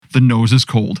The nose is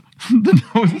cold. The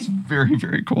nose is very,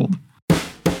 very cold.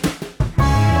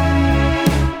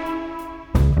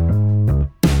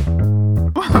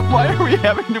 Why are we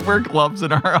having to wear gloves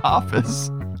in our office?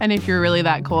 And if you're really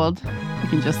that cold, you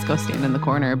can just go stand in the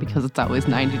corner because it's always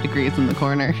 90 degrees in the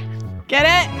corner. Get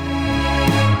it?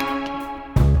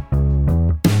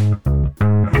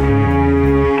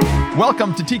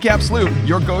 Welcome to TCAP's Loop,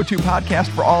 your go-to podcast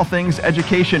for all things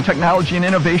education, technology, and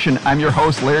innovation. I'm your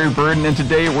host, Larry Burden, and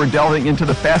today we're delving into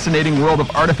the fascinating world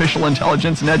of artificial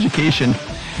intelligence and education.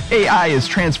 AI is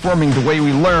transforming the way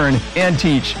we learn and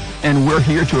teach, and we're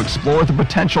here to explore the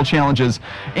potential challenges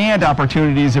and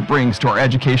opportunities it brings to our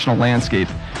educational landscape.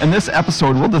 In this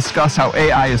episode, we'll discuss how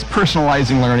AI is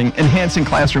personalizing learning, enhancing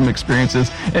classroom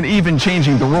experiences, and even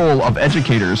changing the role of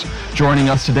educators. Joining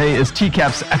us today is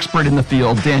TCAP's expert in the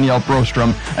field, Danielle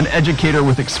Brostrom, an educator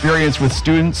with experience with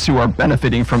students who are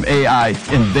benefiting from AI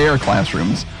in their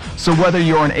classrooms. So whether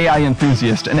you're an AI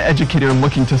enthusiast, an educator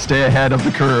looking to stay ahead of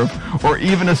the curve, or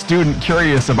even a student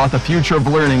curious about the future of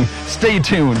learning, stay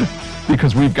tuned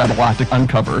because we've got a lot to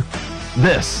uncover.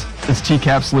 This is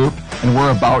TCAP's Loop, and we're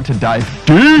about to dive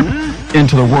deep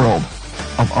into the world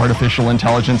of artificial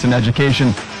intelligence and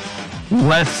education.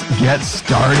 Let's get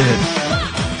started.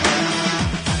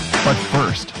 But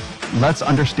first, let's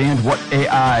understand what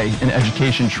AI in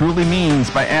education truly means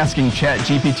by asking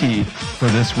ChatGPT for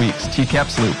this week's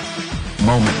TCAP's Loop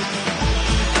moment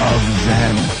of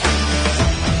Zen.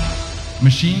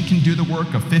 Machine can do the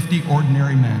work of 50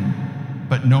 ordinary men,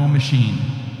 but no machine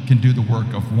can do the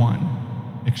work of one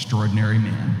extraordinary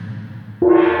man.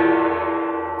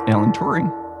 Alan Turing.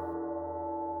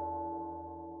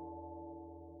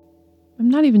 I'm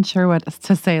not even sure what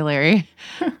to say, Larry.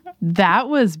 That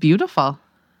was beautiful.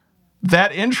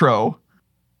 That intro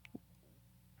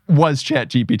was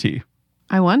ChatGPT.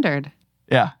 I wondered.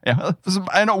 Yeah.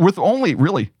 I know, with only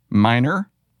really minor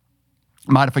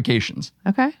modifications.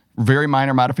 Okay. Very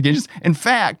minor modifications. In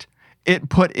fact, it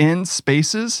put in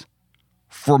spaces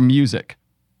for music.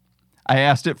 I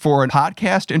asked it for a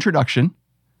podcast introduction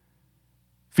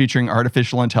featuring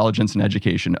artificial intelligence and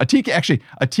education. A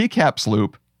TCAP's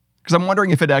Loop, because I'm wondering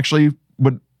if it actually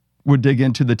would dig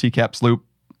into the TCAP's Loop.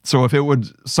 So if it would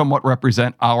somewhat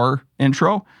represent our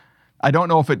intro. I don't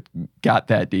know if it got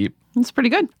that deep. It's pretty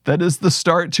good. That is the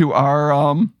start to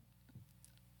our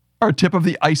tip of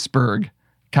the iceberg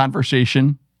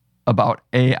conversation about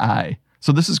AI.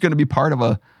 So this is going to be part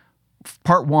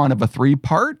one of a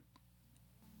 3-part,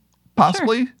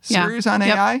 possibly, series on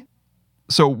AI.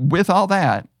 So with all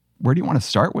that, where do you want to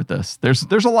start with this? There's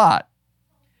a lot.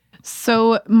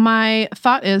 So my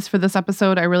thought is for this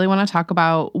episode, I really want to talk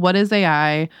about what is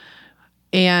AI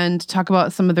and talk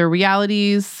about some of the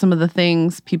realities, some of the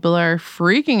things people are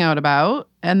freaking out about.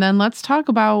 And then let's talk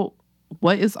about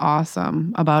what is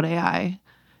awesome about AI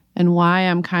and why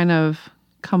I'm kind of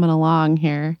coming along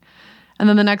here. And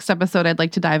then the next episode, I'd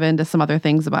like to dive into some other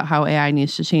things about how AI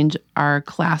needs to change our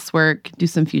classwork, do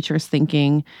some futures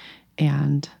thinking,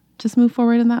 and just move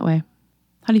forward in that way.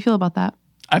 How do you feel about that?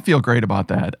 I feel great about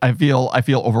that. I feel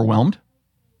overwhelmed,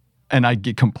 and I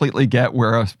completely get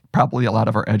where probably a lot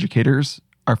of our educators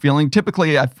are feeling.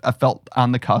 Typically, I felt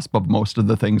on the cusp of most of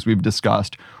the things we've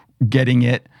discussed, getting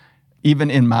it,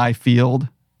 even in my field,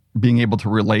 being able to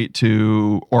relate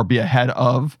to or be ahead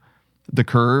of the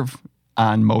curve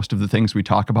on most of the things we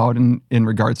talk about in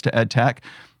regards to ed tech.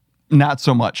 Not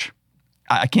so much.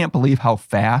 I can't believe how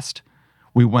fast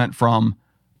we went from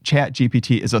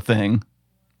ChatGPT is a thing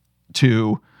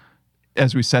to,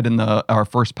 as we said in our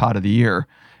first pod of the year,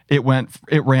 it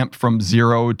ramped from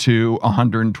 0 to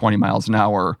 120 miles an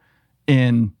hour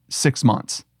in 6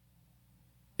 months.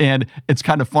 And it's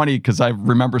kind of funny because I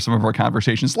remember some of our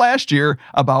conversations last year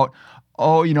about,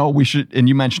 we should, and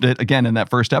you mentioned it again in that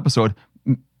first episode,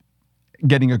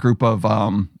 getting a group of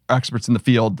experts in the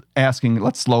field asking,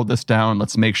 let's slow this down.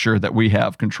 Let's make sure that we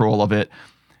have control of it.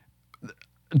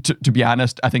 To be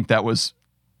honest, I think that was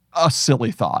a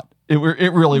silly thought. It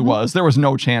really was. There was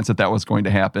no chance that was going to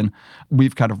happen.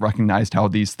 We've kind of recognized how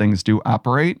these things do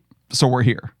operate. So we're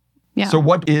here. Yeah. So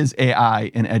what is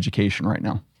AI in education right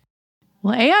now?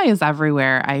 Well, AI is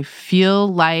everywhere. I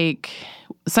feel like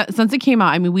since it came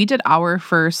out, we did our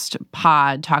first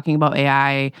pod talking about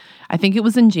AI. I think it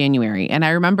was in January. And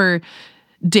I remember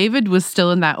David was still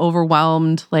in that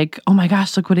overwhelmed, like, oh my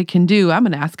gosh, look what it can do. I'm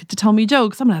going to ask it to tell me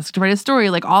jokes. I'm going to ask it to write a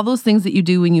story. Like all those things that you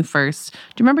do when you first. Do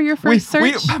you remember your first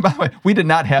search? By the way, we did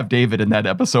not have David in that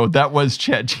episode. That was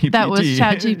ChatGPT. That was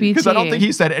ChatGPT. Because I don't think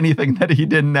he said anything that he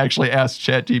didn't actually ask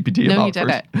ChatGPT about. No, he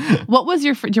didn't. What was do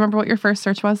you remember what your first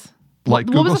search was? Like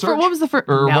Google search? What was the first?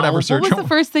 Or whatever search. What was the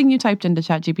first thing you typed into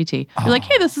ChatGPT? You're like,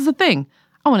 hey, this is a thing.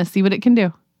 I want to see what it can do.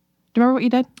 Do you remember what you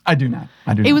did? I do not.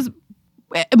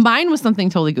 Mine was something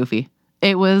totally goofy.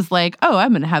 It was like, oh,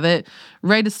 I'm going to have it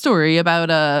write a story about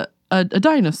a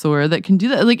dinosaur that can do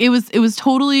that. Like it was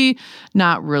totally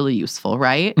not really useful,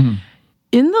 right? Mhm.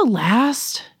 In the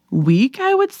last week,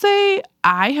 I would say,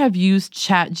 I have used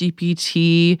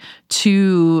ChatGPT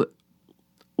to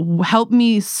help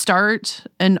me start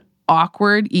an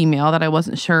awkward email that I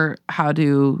wasn't sure how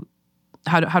to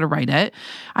write it.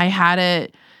 I had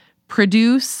it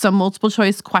produce some multiple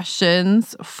choice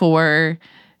questions for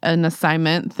an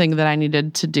assignment thing that I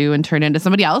needed to do and turn into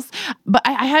somebody else. But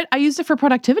I used it for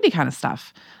productivity kind of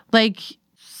stuff. Like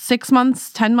 6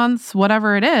 months, 10 months,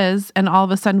 whatever it is. And all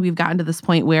of a sudden we've gotten to this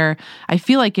point where I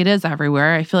feel like it is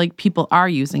everywhere. I feel like people are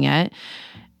using it.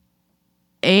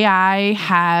 AI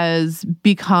has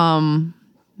become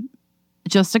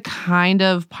just a kind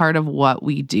of part of what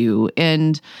we do.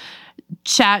 And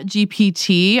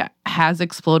ChatGPT has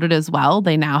exploded as well.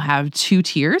 They now have 2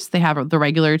 tiers. They have the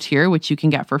regular tier, which you can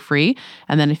get for free.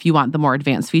 And then if you want the more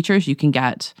advanced features, you can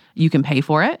pay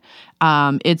for it.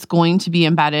 It's going to be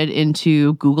embedded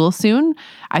into Google soon.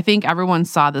 I think everyone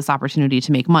saw this opportunity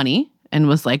to make money and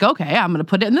was like, okay, I'm going to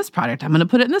put it in this product. I'm going to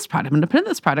put it in this product. I'm going to put it in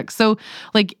this product. So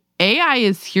like AI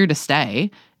is here to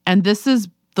stay. And this is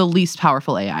the least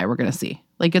powerful AI we're going to see.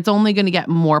 Like it's only going to get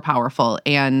more powerful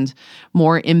and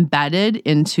more embedded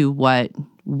into what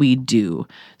we do.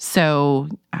 So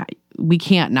we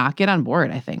can't not get on board,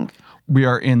 I think. We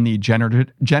are in the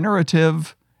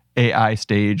generative AI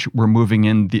stage. We're moving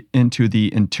into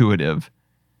the intuitive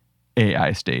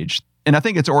AI stage. And I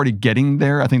think it's already getting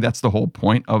there. I think that's the whole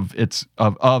point of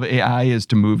AI is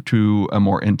to move to a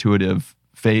more intuitive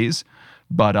phase.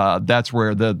 But that's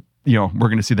where we're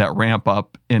going to see that ramp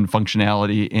up in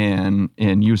functionality and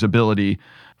in usability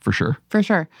for sure. For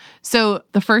sure. So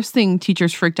the first thing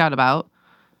teachers freaked out about,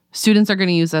 students are going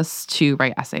to use this to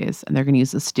write essays, and they're going to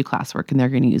use this to do classwork, and they're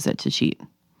going to use it to cheat.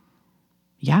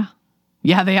 Yeah,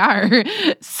 they are.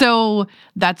 So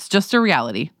that's just a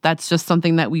reality. That's just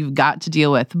something that we've got to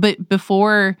deal with. But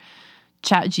before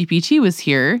ChatGPT was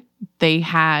here, they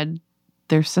had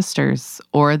their sisters,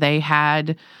 or they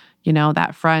had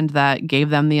that friend that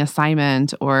gave them the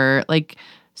assignment, or like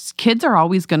kids are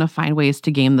always going to find ways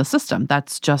to game the system.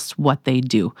 That's just what they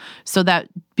do. So that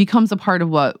becomes a part of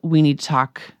what we need to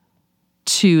talk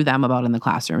to them about in the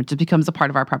classroom. It just becomes a part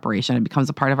of our preparation. It becomes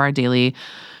a part of our daily,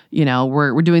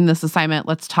 we're doing this assignment.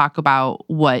 Let's talk about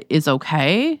what is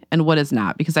okay and what is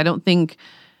not, because I don't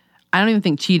even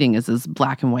think cheating is as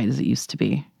black and white as it used to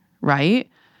be, right?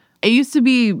 It used to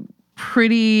be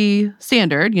pretty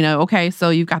standard, okay, so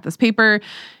you've got this paper,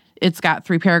 it's got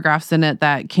 3 paragraphs in it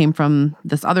that came from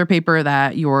this other paper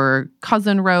that your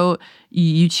cousin wrote,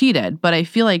 you cheated. But I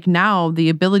feel like now the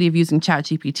ability of using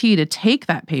ChatGPT to take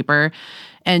that paper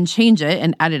and change it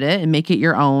and edit it and make it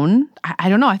your own, I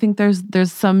don't know, I think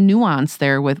there's some nuance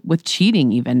there with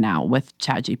cheating even now with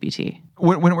ChatGPT.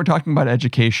 When we're talking about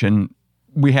education,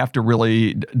 we have to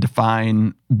really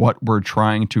define what we're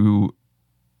trying to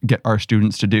get our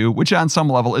students to do, which on some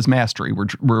level is mastery.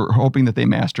 We're hoping that they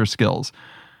master skills.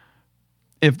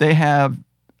 If they have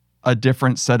a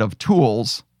different set of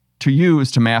tools to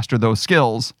use to master those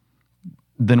skills,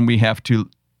 then we have to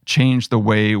change the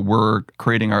way we're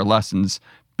creating our lessons,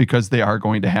 because they are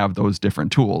going to have those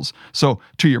different tools. So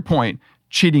to your point,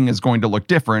 cheating is going to look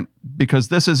different because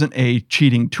this isn't a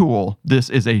cheating tool. This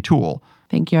is a tool.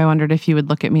 Thank you. I wondered if you would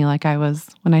look at me like I was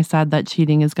when I said that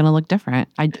cheating is going to look different.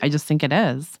 I just think it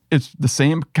is. It's the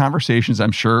same conversations,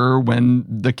 I'm sure, when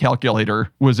the calculator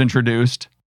was introduced.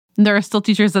 And there are still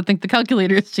teachers that think the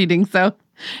calculator is cheating. So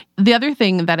the other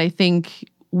thing that I think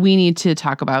we need to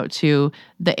talk about too,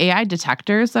 the AI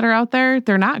detectors that are out there,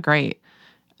 they're not great.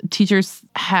 Teachers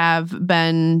have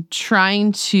been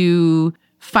trying to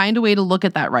find a way to look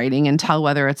at that writing and tell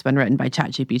whether it's been written by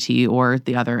ChatGPT or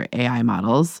the other AI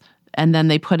models. And then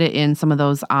they put it in some of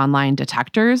those online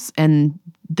detectors, and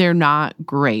they're not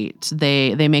great.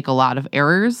 They make a lot of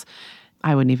errors.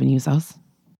 I wouldn't even use those.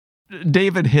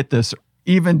 David hit this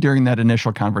even during that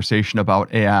initial conversation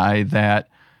about AI, that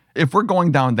if we're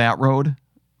going down that road,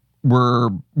 we're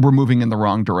moving in the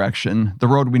wrong direction. The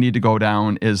road we need to go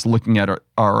down is looking at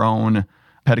our own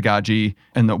pedagogy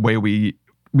and the way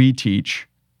we teach,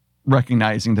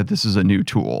 recognizing that this is a new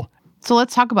tool. So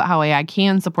let's talk about how AI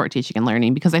can support teaching and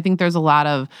learning, because I think there's a lot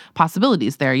of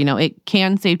possibilities there. It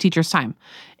can save teachers time.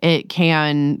 It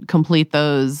can complete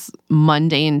those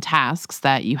mundane tasks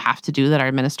that you have to do that are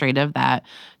administrative, that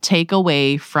take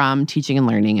away from teaching and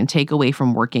learning and take away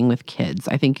from working with kids.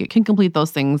 I think it can complete those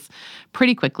things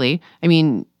pretty quickly. I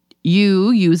mean,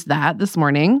 you used that this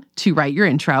morning to write your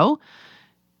intro.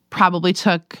 probably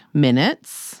took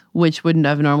minutes, which wouldn't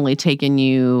have normally taken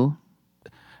you.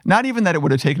 Not even that it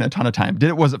would have taken a ton of time.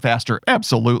 Was it faster?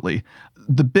 Absolutely.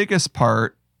 The biggest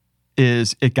part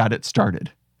is it got it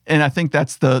started. And I think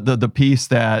that's the piece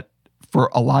that for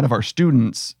a lot of our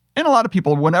students and a lot of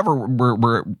people, whenever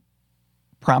we're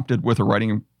prompted with a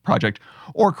writing project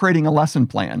or creating a lesson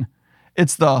plan,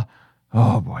 it's the,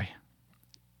 oh boy,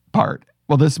 part.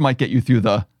 Well, this might get you through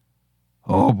the,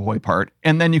 oh boy part.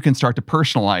 And then you can start to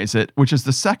personalize it, which is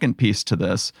the second piece to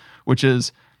this, which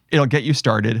is it'll get you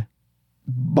started,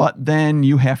 but then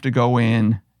you have to go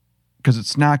in because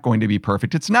it's not going to be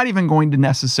perfect. It's not even going to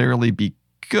necessarily be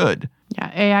good.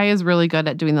 Yeah, AI is really good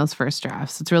at doing those first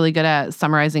drafts. It's really good at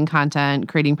summarizing content,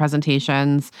 creating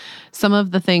presentations. Some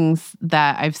of the things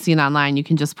that I've seen online, you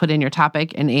can just put in your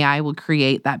topic and AI will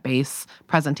create that base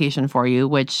presentation for you,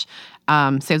 which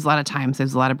saves a lot of time,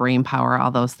 saves a lot of brain power,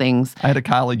 all those things. I had a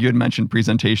colleague, you had mentioned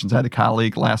presentations. I had a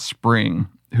colleague last spring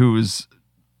who's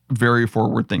very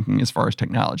forward-thinking as far as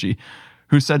technology,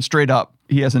 who said straight up,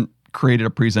 he hasn't created a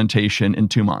presentation in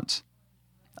 2 months.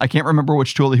 I can't remember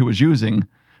which tool he was using,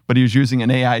 but he was using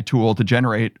an AI tool to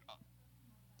generate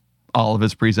all of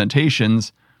his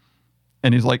presentations.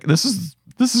 And he's like, this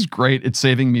is great. It's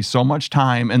saving me so much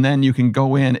time. And then you can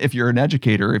go in, if you're an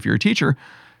educator, if you're a teacher,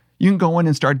 you can go in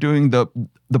and start doing the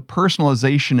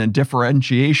personalization and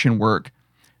differentiation work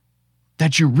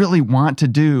that you really want to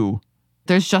do.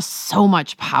 There's just so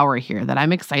much power here that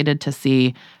I'm excited to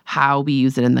see how we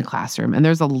use it in the classroom. And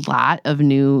there's a lot of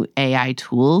new AI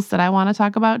tools that I want to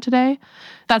talk about today.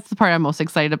 That's the part I'm most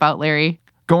excited about, Larry.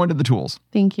 Go into the tools.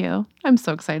 Thank you. I'm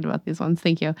so excited about these ones.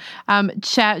 Thank you.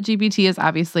 ChatGPT is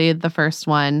obviously the first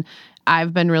one.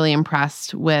 I've been really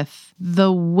impressed with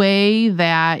the way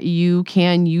that you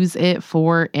can use it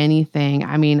for anything.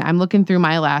 I mean, I'm looking through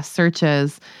my last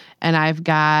searches and I've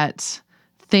got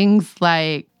things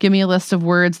like, give me a list of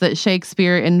words that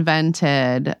Shakespeare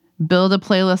invented, build a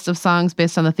playlist of songs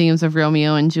based on the themes of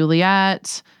Romeo and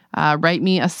Juliet, write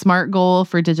me a SMART goal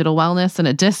for digital wellness in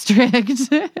a district,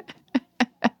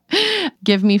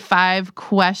 give me 5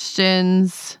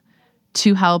 questions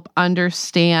to help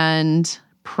understand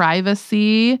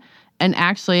privacy. And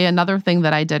actually, another thing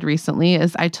that I did recently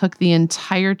is I took the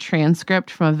entire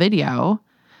transcript from a video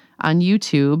on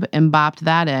YouTube and bopped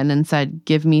that in and said,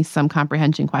 give me some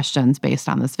comprehension questions based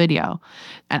on this video.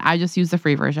 And I just used the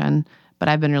free version, but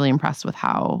I've been really impressed with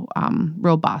how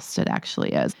robust it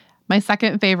actually is. My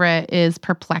second favorite is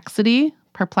Perplexity,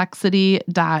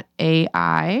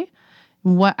 perplexity.ai.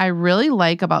 What I really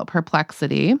like about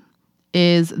Perplexity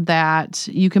is that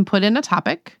you can put in a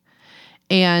topic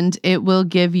and it will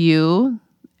give you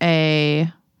a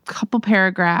couple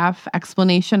paragraph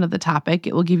explanation of the topic.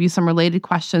 It will give you some related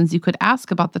questions you could ask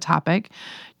about the topic.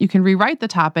 You can rewrite the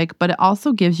topic, but it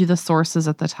also gives you the sources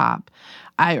at the top.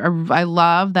 I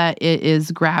love that it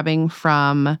is grabbing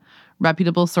from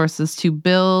reputable sources to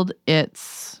build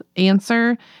its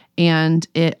answer, and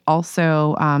it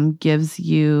also gives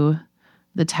you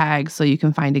the tag so you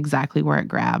can find exactly where it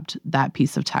grabbed that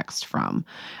piece of text from.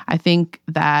 I think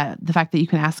that the fact that you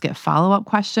can ask it follow-up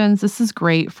questions, this is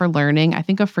great for learning. I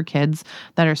think of for kids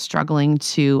that are struggling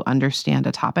to understand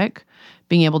a topic,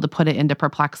 being able to put it into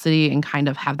Perplexity and kind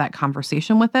of have that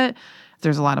conversation with it.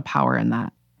 There's a lot of power in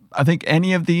that. I think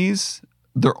any of these,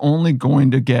 they're only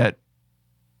going to get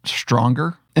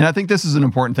stronger. And I think this is an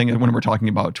important thing when we're talking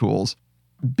about tools.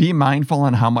 Be mindful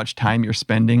on how much time you're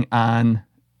spending on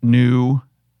new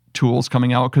tools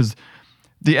coming out, because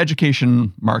the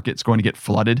education market's going to get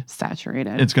flooded.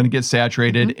 Saturated. It's going to get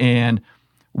saturated, and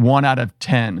 1 out of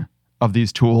 10 of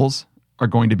these tools are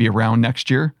going to be around next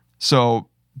year. So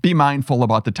be mindful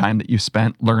about the time that you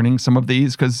spent learning some of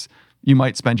these, because you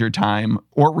might spend your time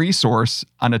or resource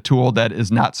on a tool that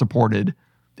is not supported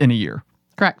in a year.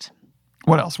 Correct.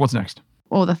 What else? What's next?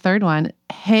 Oh, the third one,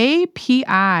 heypi.com.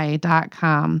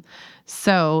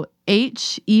 So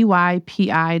heypi.com.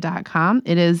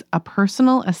 It is a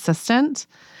personal assistant.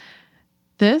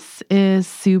 This is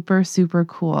super, super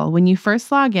cool. When you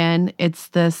first log in, it's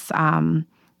this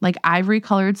like ivory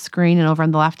colored screen. And over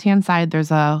on the left-hand side,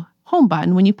 there's a home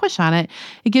button. When you push on it,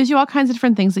 it gives you all kinds of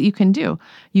different things that you can do.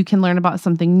 You can learn about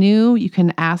something new. You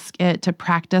can ask it to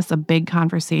practice a big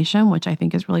conversation, which I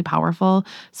think is really powerful.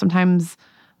 Sometimes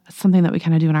it's something that we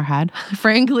kind of do in our head,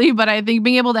 frankly, but I think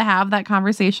being able to have that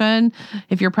conversation,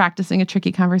 if you're practicing a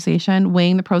tricky conversation,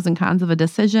 weighing the pros and cons of a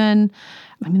decision.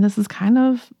 I mean, this is kind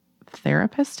of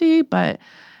therapist-y, but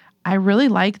I really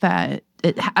like that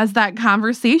it has that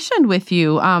conversation with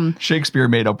you. Shakespeare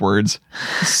made up words.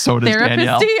 So does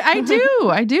Therapist-y? Danielle.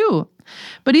 I do.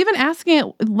 But even asking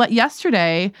it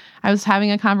yesterday, I was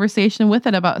having a conversation with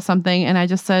it about something, and I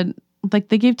just said, like,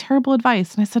 they gave terrible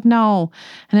advice. And I said, no.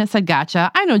 And it said, gotcha.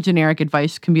 I know generic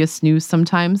advice can be a snooze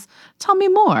sometimes. Tell me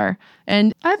more.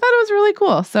 And I thought it was really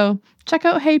cool. So check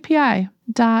out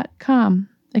heypi.com.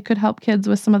 It could help kids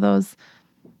with some of those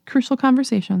crucial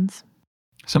conversations.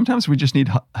 Sometimes we just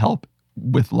need help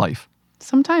with life.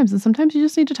 Sometimes. And sometimes you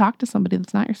just need to talk to somebody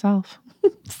that's not yourself.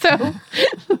 So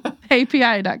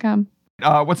heypi.com.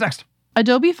 What's next?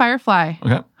 Adobe Firefly.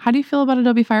 Okay. How do you feel about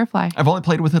Adobe Firefly? I've only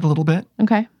played with it a little bit.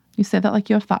 Okay. You say that like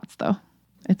you have thoughts, though.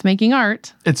 It's making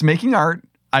art. It's making art.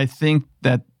 I think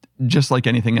that just like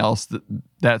anything else,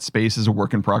 that space is a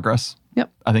work in progress.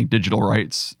 Yep. I think digital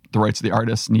rights, the rights of the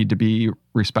artists need to be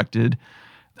respected.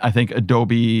 I think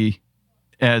Adobe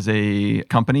as a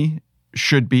company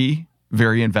should be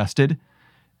very invested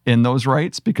in those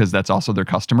rights because that's also their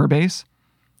customer base.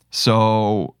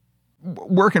 So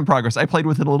work in progress. I played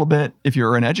with it a little bit. If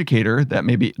you're an educator that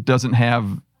maybe doesn't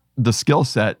have the skill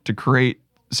set to create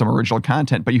some original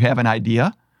content, but you have an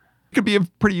idea, it could be a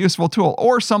pretty useful tool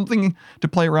or something to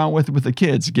play around with the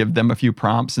kids. Give them a few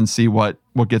prompts and see what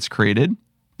gets created.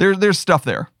 There's stuff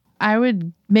there. I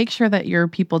would make sure that your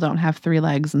people don't have 3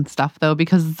 legs and stuff, though,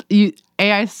 because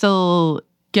AI still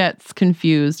gets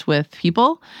confused with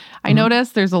people. I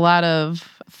noticed there's a lot of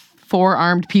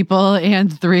 4-armed people and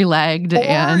 3-legged. Or,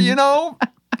 and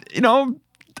I'm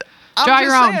draw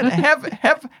your own.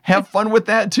 Have fun with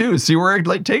that too. See where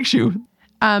it takes you.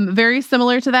 Very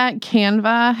similar to that,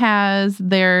 Canva has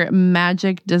their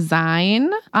Magic Design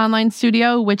online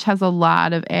studio, which has a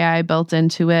lot of AI built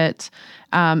into it.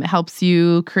 It helps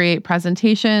you create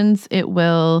presentations. It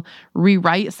will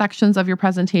rewrite sections of your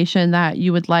presentation that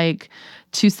you would like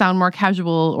to sound more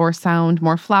casual or sound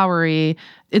more flowery.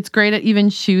 It's great at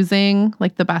even choosing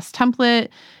like the best template.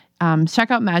 Check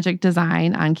out Magic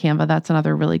Design on Canva. That's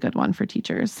another really good one for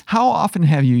teachers. How often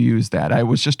have you used that? I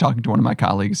was just talking to one of my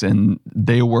colleagues and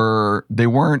they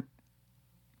weren't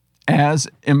as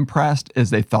impressed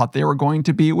as they thought they were going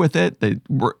to be with it.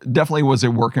 Definitely was a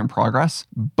work in progress,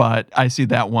 but I see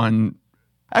that one.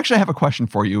 Actually, I have a question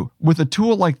for you. With a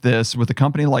tool like this, with a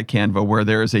company like Canva, where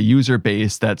there is a user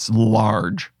base that's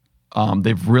large,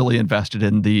 they've really invested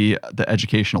in the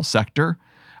educational sector.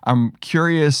 I'm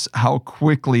curious how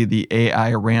quickly the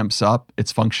AI ramps up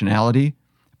its functionality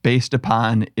based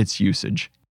upon its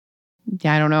usage.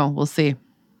 Yeah, I don't know. We'll see.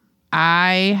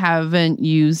 I haven't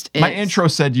used it. My intro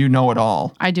said you know it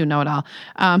all. I do know it all.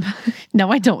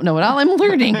 No, I don't know it all. I'm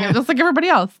learning. I'm just like everybody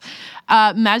else.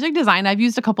 Magic Design, I've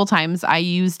used a couple times. I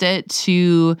used it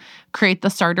to create the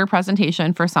starter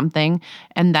presentation for something.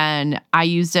 And then I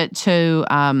used it to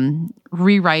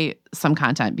rewrite some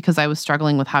content because I was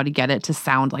struggling with how to get it to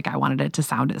sound like I wanted it to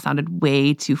sound. It sounded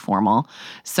way too formal.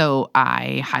 So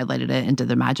I highlighted it into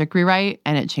the Magic rewrite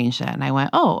and it changed it. And I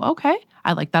went, oh, okay.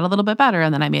 I like that a little bit better.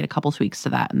 And then I made a couple tweaks to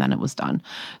that and then it was done.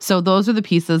 So those are the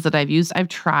pieces that I've used. I've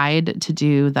tried to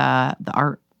do the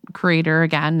art creator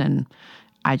again, and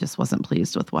I just wasn't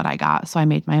pleased with what I got. So I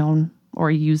made my own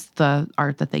or used the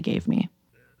art that they gave me.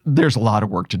 There's a lot of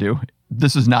work to do.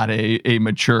 This is not a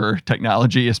mature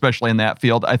technology, especially in that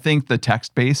field. I think the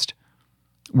text-based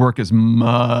work is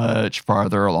much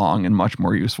farther along and much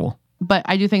more useful. But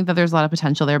I do think that there's a lot of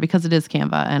potential there because it is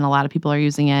Canva and a lot of people are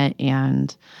using it.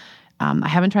 And I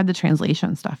haven't tried the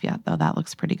translation stuff yet, though. That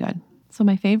looks pretty good. So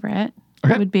my favorite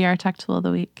would be our tech tool of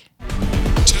the week.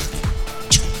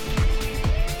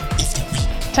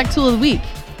 Tech tool of the week,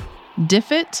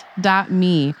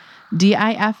 Diffit.me,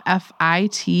 Diffit.me.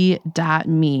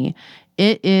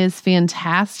 It is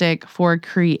fantastic for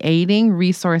creating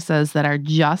resources that are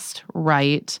just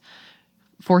right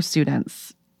for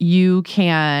students. You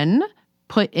can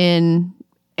put in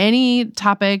any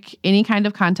topic, any kind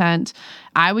of content.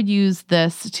 I would use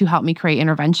this to help me create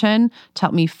intervention, to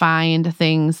help me find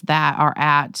things that are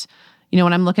at,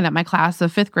 when I'm looking at my class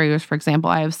of 5th graders, for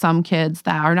example, I have some kids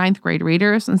that are 9th grade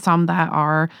readers and some that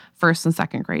are 1st and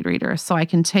 2nd grade readers. So I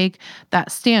can take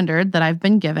that standard that I've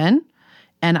been given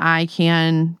and I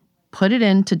can put it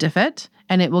into Diffit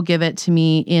and it will give it to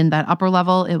me in that upper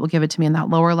level. It will give it to me in that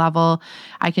lower level.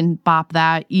 I can bop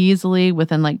that easily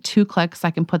within like 2 clicks.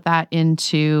 I can put that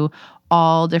into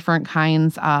all different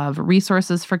kinds of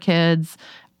resources for kids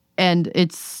and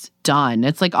it's done.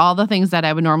 It's like all the things that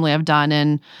I would normally have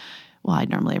done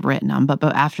I'd normally have written them, but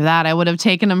after that, I would have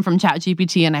taken them from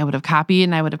ChatGPT and I would have copied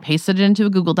and I would have pasted it into a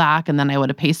Google Doc and then I would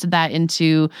have pasted that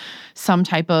into some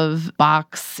type of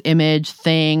box image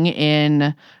thing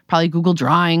in probably Google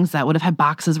Drawings that would have had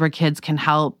boxes where kids can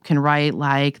write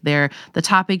like the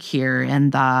topic here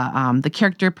and the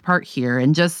character part here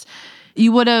and just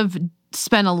you would have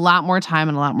spend a lot more time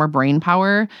and a lot more brain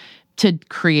power to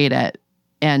create it.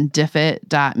 And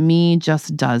diffit.me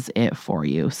just does it for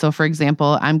you. So for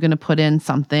example, I'm going to put in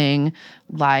something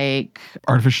like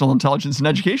artificial intelligence in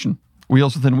education,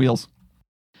 wheels within wheels.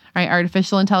 All right,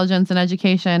 artificial intelligence in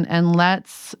education. And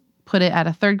let's put it at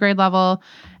a 3rd grade level.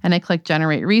 And I click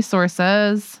generate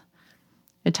resources.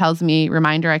 It tells me,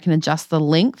 reminder, I can adjust the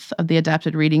length of the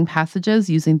adapted reading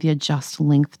passages using the adjust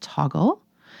length toggle.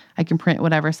 I can print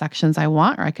whatever sections I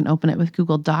want, or I can open it with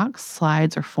Google Docs,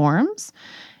 slides, or forms.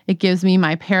 It gives me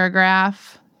my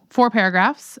 4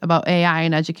 paragraphs about AI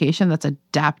in education that's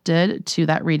adapted to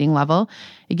that reading level.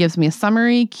 It gives me a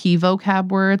summary, key vocab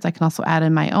words. I can also add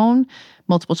in my own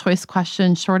multiple choice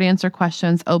questions, short answer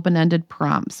questions, open-ended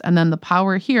prompts. And then the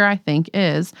power here, I think,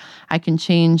 is I can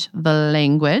change the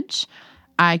language.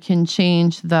 I can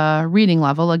change the reading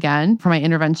level again for my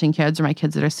intervention kids or my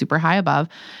kids that are super high above.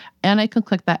 And I can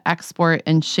click that export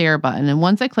and share button. And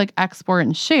once I click export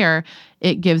and share,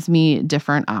 it gives me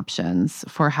different options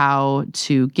for how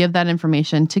to give that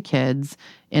information to kids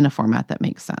in a format that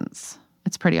makes sense.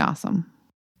 It's pretty awesome.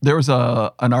 There was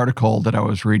an article that I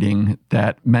was reading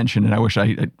that mentioned, and I wish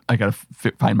I got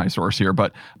to find my source here,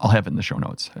 but I'll have it in the show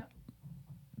notes.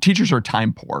 Teachers are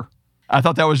time poor. I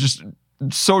thought that was just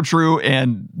so true,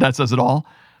 and that says it all.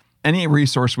 Any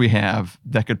resource we have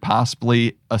that could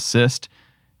possibly assist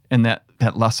in that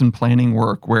lesson planning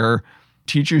work where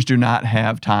teachers do not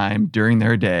have time during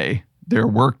their day, their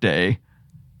work day,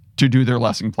 to do their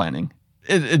lesson planning.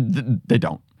 They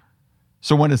don't.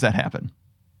 So when does that happen?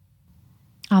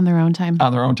 On their own time.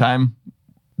 On their own time.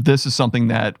 This is something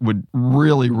that would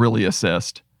really, really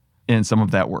assist in some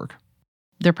of that work.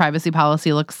 Their privacy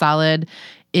policy looks solid.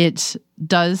 It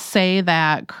does say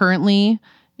that currently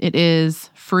it is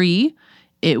free.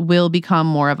 It will become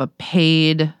more of a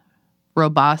paid,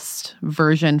 robust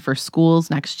version for schools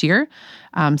next year.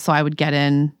 So I would get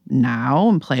in now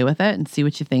and play with it and see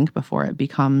what you think before it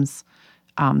becomes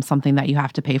something that you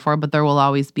have to pay for. But there will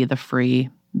always be the free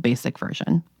basic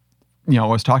version. You know,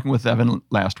 I was talking with Evan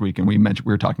last week, and we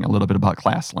were talking a little bit about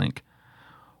ClassLink.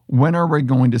 When are we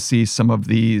going to see some of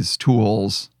these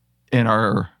tools in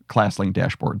our ClassLink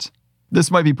dashboards?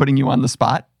 This might be putting you on the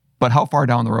spot, but how far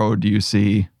down the road do you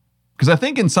see? Because I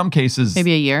think in some cases...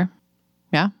 Maybe a year.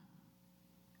 Yeah.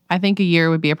 I think a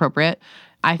year would be appropriate.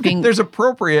 I think there's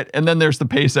appropriate, and then there's the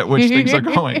pace at which things are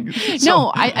going.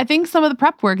 No, I think some of the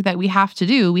prep work that we have to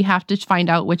do, we have to find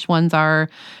out which ones are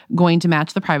going to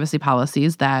match the privacy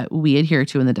policies that we adhere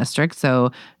to in the district.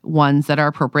 So ones that are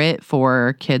appropriate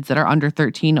for kids that are under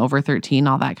 13, over 13,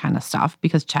 all that kind of stuff,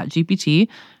 because ChatGPT,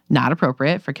 not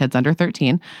appropriate for kids under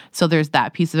 13. So there's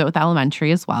that piece of it with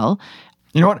elementary as well.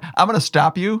 You know what? I'm going to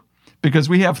stop you. Because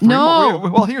we have 3 more.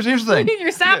 Well, here's the thing.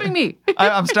 You're stopping me.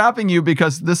 I'm stopping you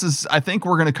because I think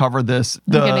we're going to cover this.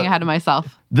 I'm getting ahead of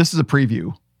myself. This is a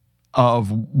preview of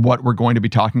what we're going to be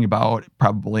talking about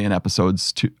probably in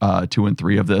episodes 2 and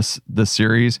 3 of this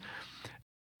series.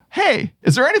 Hey,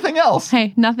 is there anything else?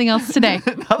 Hey, nothing else today.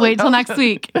 Wait till next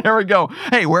week. There we go.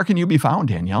 Hey, where can you be found,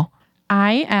 Danielle?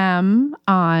 I am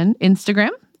on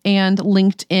Instagram and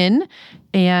LinkedIn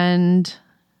and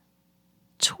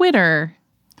Twitter.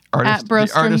 The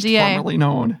artist formerly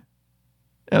known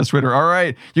as Twitter. All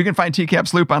right. You can find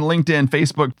TCAPS Loop on LinkedIn,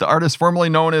 Facebook, the artist formerly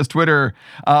known as Twitter,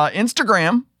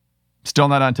 Instagram, still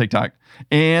not on TikTok,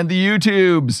 and the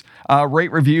YouTubes.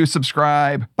 Rate, review,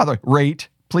 subscribe. By the way,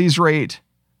 please rate.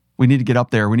 We need to get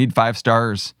up there. We need 5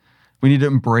 stars. We need to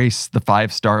embrace the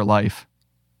 5-star life.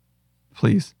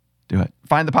 Please do it.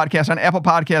 Find the podcast on Apple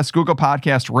Podcasts, Google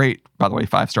Podcasts, rate. By the way,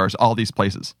 5 stars, all these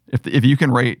places. If you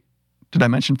can rate, did I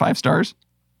mention 5 stars?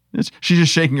 She's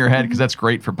just shaking her head because that's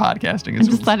great for podcasting. I'm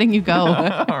just letting you go.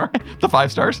 The 5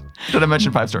 stars? Did I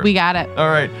mention 5 stars? We got it. All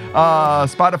right.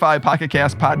 Spotify, Pocket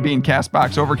Cast, Podbean,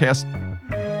 Castbox, Overcast,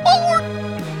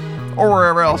 or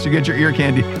wherever else you get your ear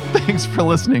candy. Thanks for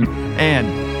listening and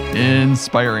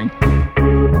inspiring.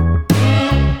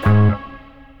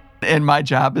 And my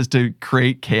job is to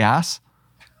create chaos.